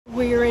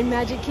We are in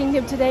Magic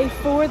Kingdom today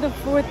for the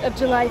 4th of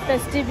July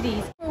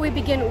festivities. Before we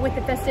begin with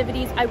the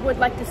festivities, I would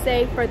like to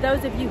say, for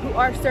those of you who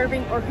are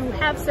serving or who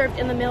have served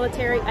in the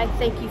military, I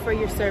thank you for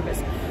your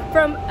service.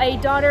 From a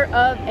daughter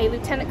of a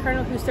lieutenant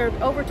colonel who served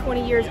over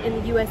 20 years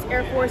in the U.S.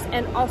 Air Force,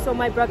 and also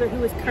my brother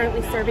who is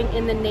currently serving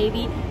in the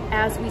Navy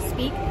as we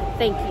speak,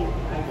 thank you.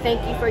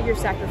 Thank you for your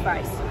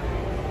sacrifice.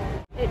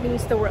 It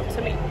means the world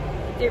to me.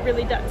 It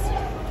really does.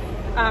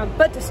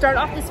 But to start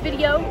off this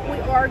video, we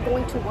are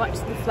going to watch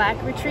the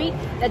flag retreat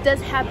that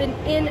does happen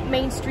in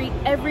Main Street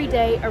every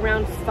day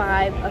around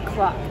 5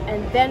 o'clock.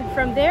 And then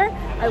from there,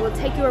 I will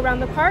take you around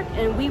the park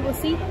and we will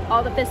see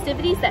all the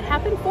festivities that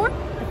happen for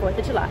the 4th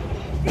of July.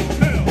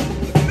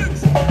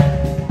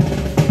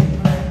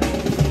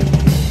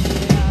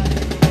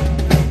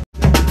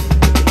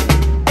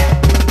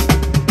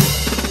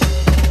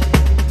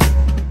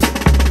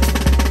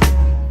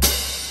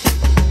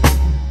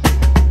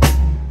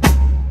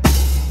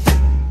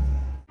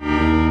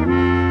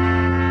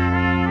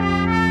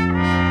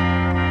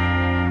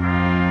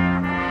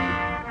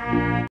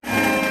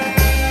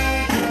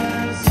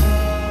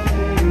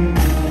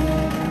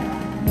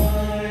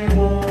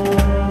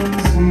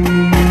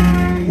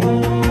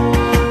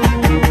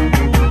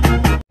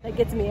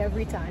 Gets me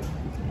every time,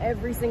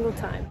 every single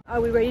time. Are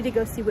we ready to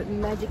go see what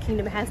Magic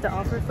Kingdom has to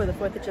offer for the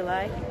 4th of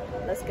July?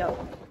 Let's go.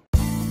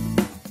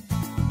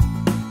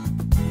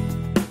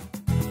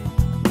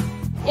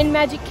 In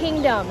Magic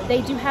Kingdom,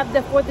 they do have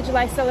the 4th of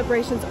July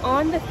celebrations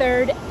on the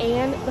 3rd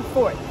and the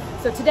 4th.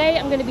 So today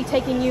I'm going to be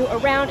taking you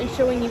around and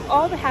showing you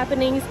all the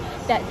happenings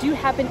that do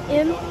happen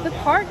in the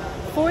park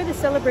for the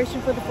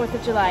celebration for the 4th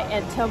of July.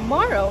 And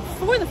tomorrow,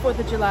 for the 4th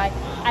of July,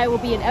 I will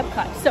be in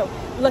Epcot. So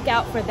look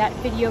out for that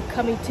video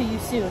coming to you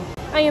soon.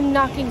 I am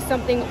knocking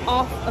something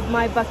off of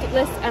my bucket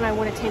list and I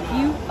want to take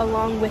you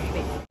along with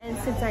me. And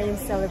since I am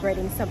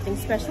celebrating something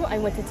special, I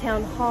went to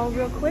Town Hall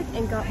real quick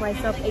and got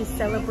myself a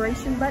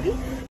celebration buddy.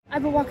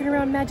 I've been walking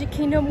around Magic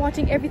Kingdom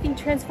watching everything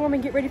transform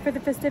and get ready for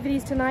the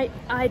festivities tonight.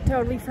 I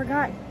totally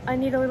forgot. I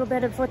need a little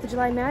bit of 4th of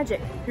July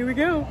magic. Here we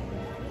go.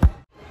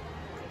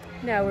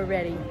 Now we're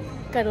ready.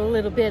 Got a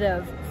little bit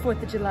of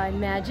 4th of July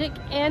magic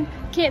and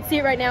can't see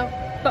it right now,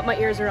 but my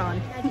ears are on.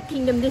 Magic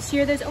Kingdom this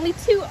year, there's only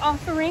 2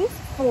 offerings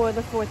for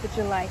the 4th of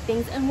July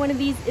things, and one of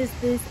these is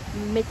this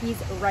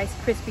Mickey's Rice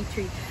Krispie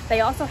treat.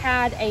 They also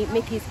had a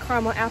Mickey's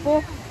Caramel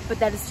Apple, but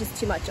that is just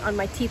too much on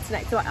my teeth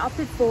tonight, so I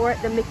opted for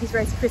the Mickey's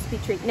Rice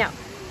Krispie treat. Now,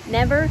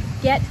 never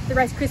get the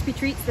Rice Krispie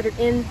treats that are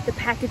in the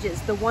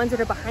packages. The ones that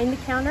are behind the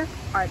counter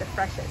are the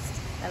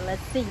freshest. And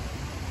let's see.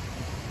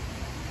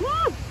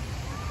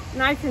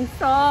 Nice and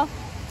soft.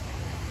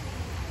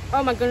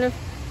 Oh my goodness,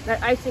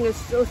 that icing is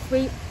so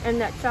sweet, and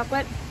that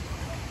chocolate,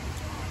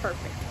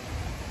 perfect.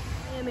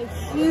 I am a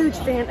huge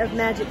fan of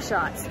magic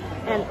shots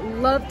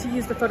and love to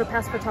use the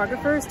PhotoPass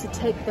photographers to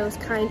take those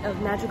kind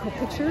of magical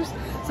pictures.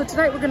 So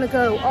tonight we're gonna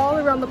go all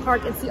around the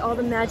park and see all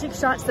the magic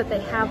shots that they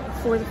have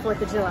for the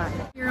 4th of July.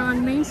 Here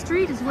on Main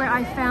Street is where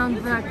I found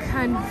the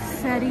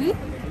confetti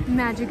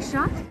magic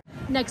shot.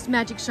 Next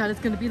magic shot is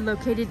going to be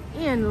located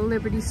in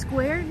Liberty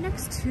Square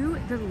next to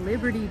the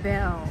Liberty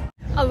Bell.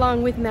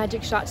 Along with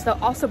magic shots, they'll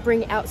also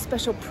bring out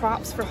special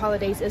props for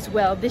holidays as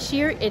well. This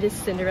year, it is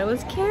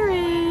Cinderella's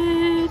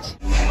carriage.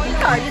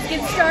 Alright, let's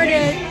get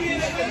started.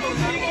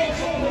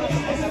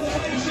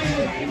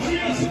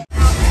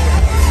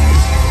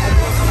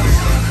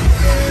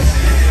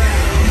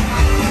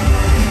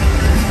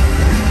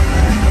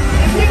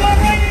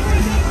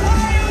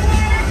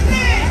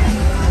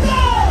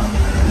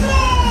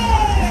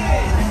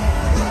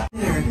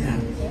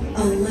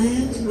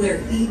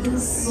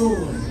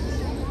 Soar.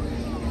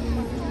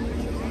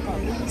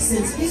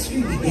 Since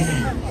history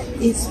began,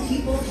 its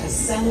people have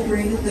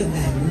celebrated the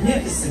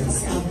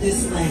magnificence of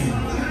this land.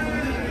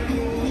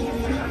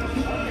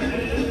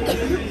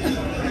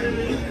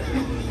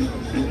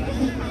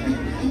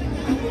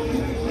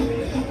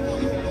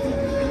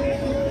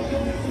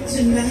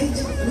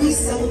 Tonight, we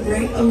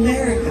celebrate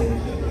America,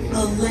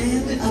 a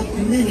land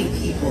of many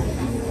people,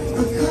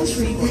 a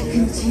country that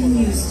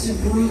continues to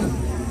grow.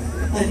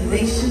 A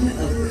nation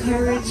of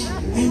courage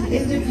and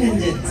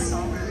independence.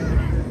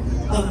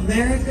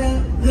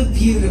 America the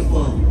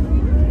Beautiful.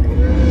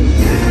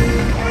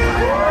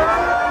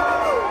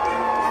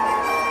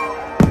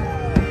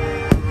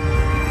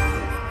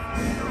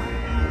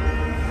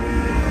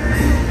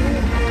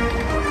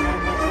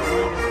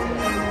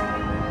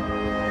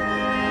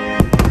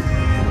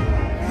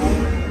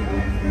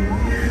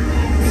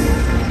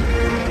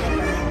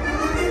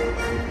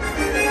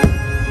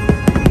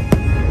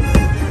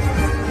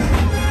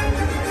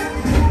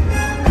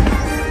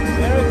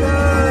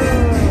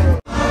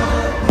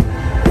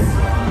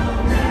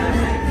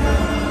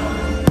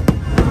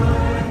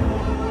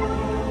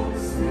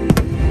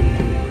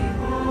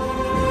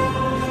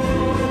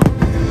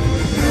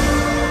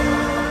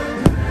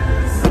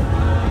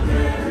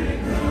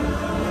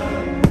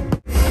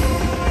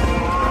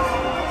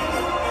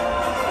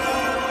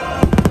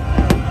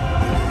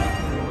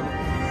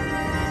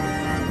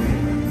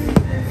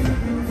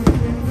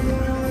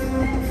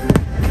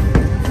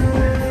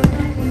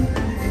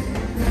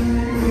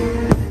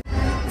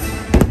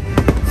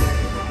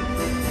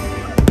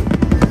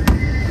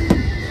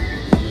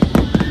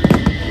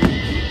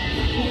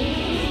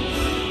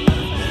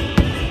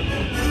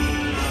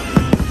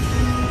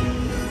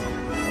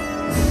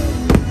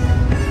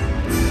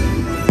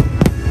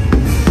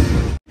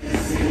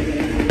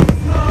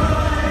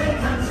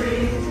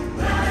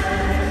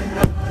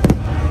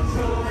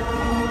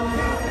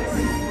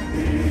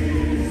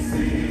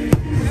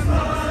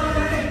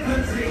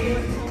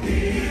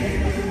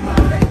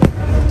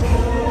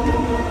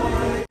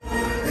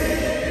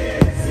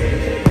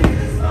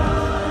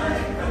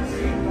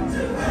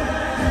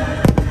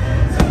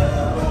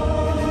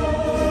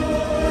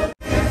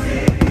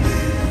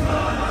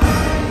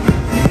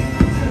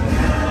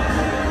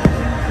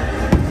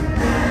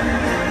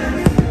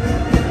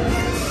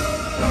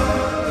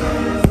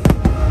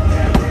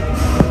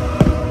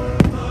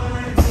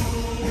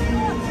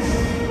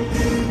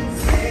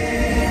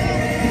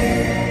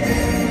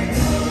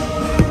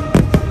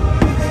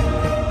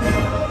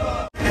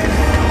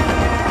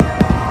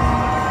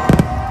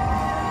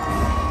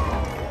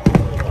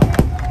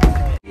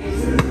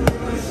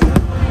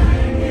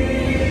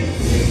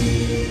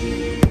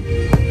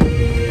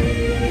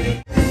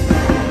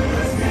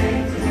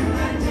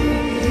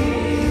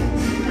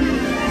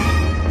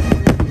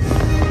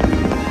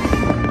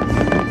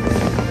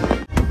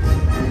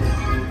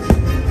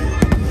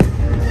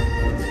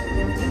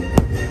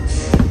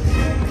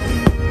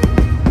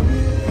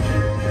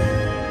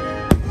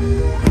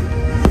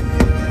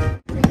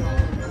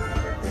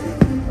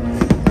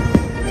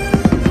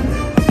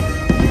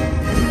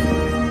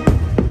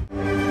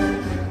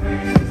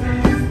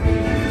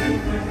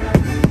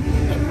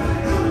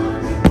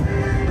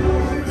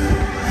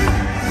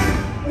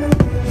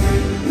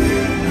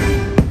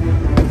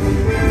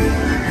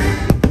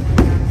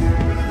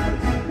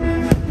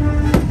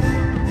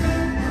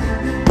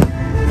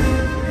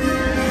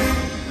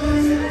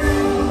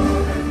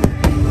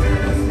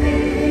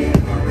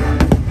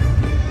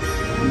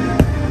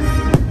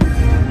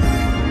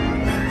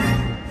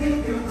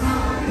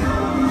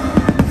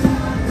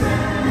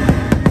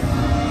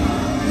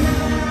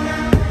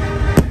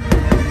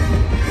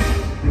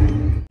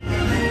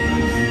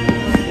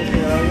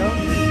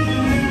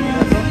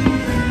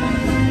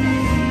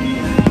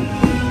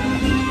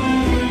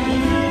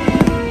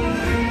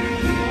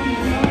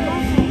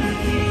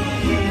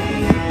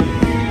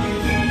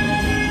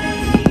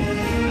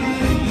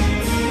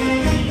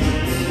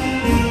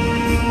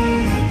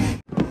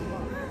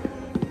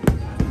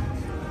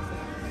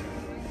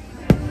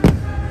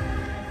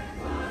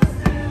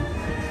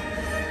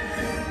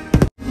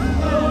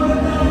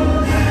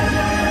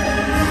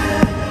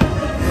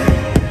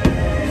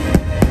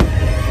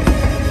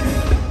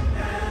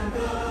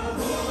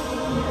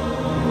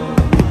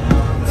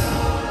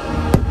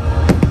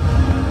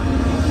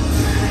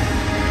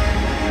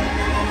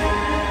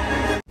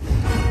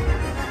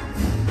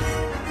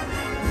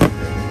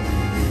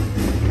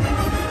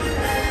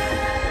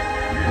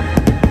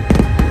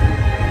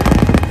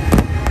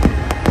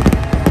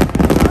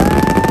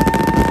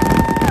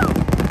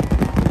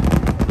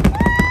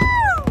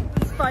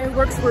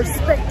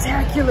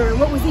 spectacular. And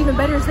what was even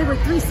better is they were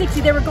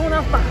 360. They were going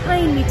off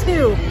behind me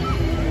too.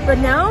 But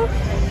now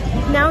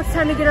it's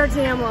time to get our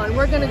jam on.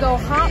 We're gonna go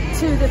hop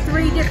to the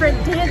 3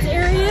 different dance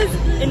areas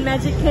in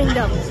Magic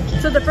Kingdom.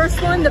 So the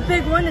first one, the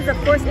big one, is of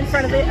course in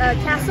front of the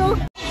castle.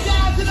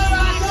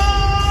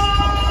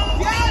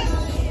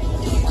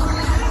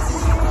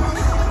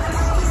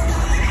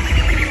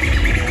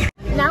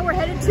 Now we're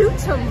headed to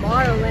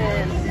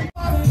Tomorrowland.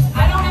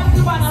 I don't have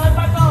to buy another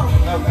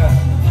phone.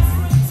 Okay.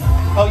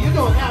 Oh, you're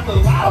doing that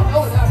move. I don't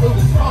know that move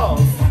is wrong.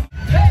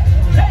 Hey,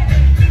 hey.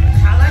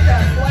 I like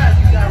that flash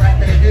you got right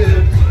there,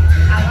 dude.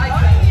 I like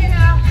that.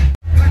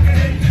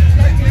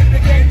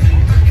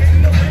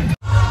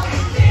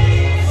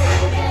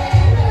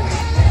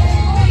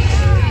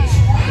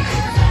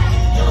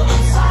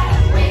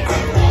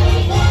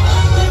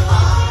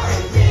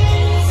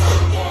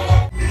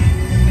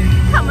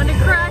 Coming to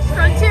Crash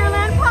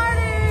Frontierland Party!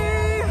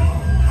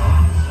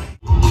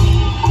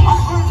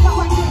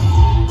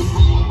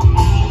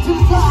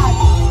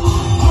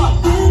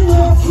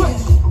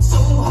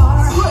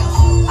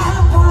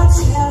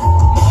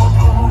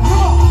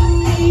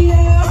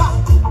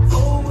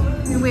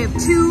 And we have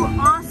 2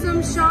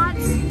 awesome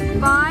shots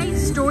by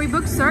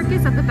Storybook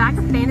Circus at the back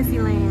of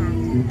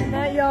Fantasyland.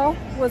 That, y'all,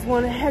 was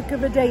one heck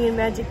of a day in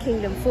Magic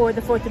Kingdom for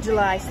the 4th of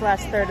July /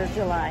 3rd of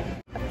July.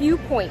 A few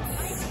points.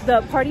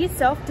 The party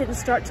itself didn't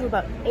start till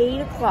about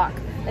 8 o'clock.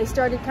 They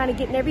started kind of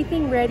getting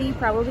everything ready,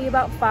 probably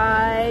about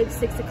 5,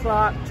 6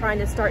 o'clock, trying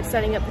to start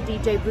setting up the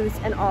DJ booths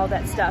and all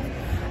that stuff.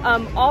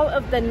 All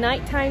of the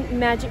nighttime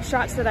magic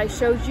shots that I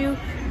showed you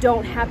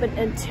don't happen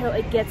until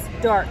it gets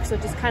dark. So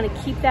just kind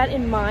of keep that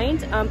in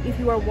mind if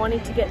you are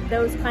wanting to get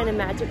those kind of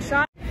magic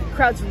shots.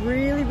 Crowds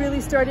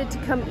really started to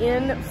come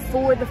in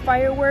for the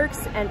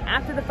fireworks, and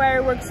after the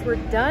fireworks were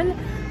done,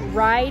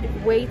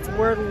 ride waits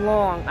were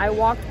long. I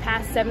walked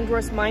past Seven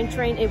Dwarfs Mine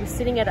Train. It was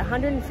sitting at a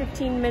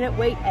 115-minute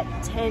wait at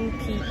 10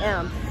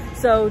 p.m.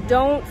 So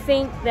don't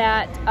think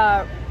that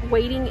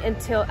waiting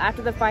until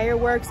after the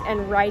fireworks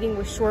and riding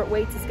with short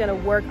waits is gonna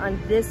work on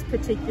this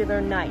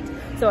particular night.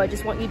 So I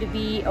just want you to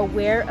be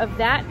aware of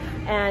that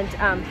and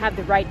have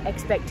the right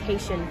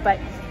expectation. But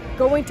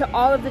going to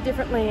all of the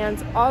different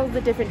lands, all of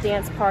the different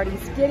dance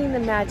parties, getting the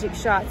magic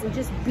shots, and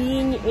just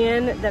being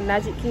in the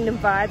Magic Kingdom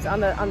vibes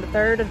on the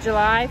 3rd of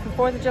July for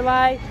 4th of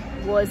July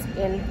was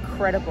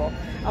incredible.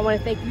 I want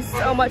to thank you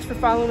so much for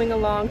following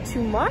along.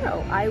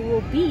 Tomorrow I will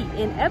be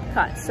in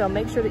Epcot, so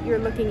make sure that you're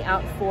looking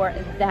out for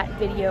that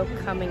video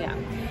coming up.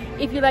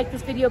 If you like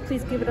this video,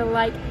 please give it a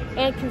like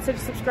and consider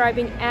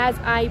subscribing as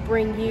I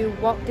bring you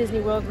Walt Disney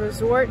World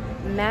Resort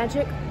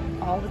magic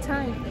all the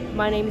time.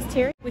 My name is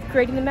Terry with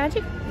Creating the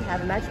Magic.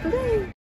 Have a magical day.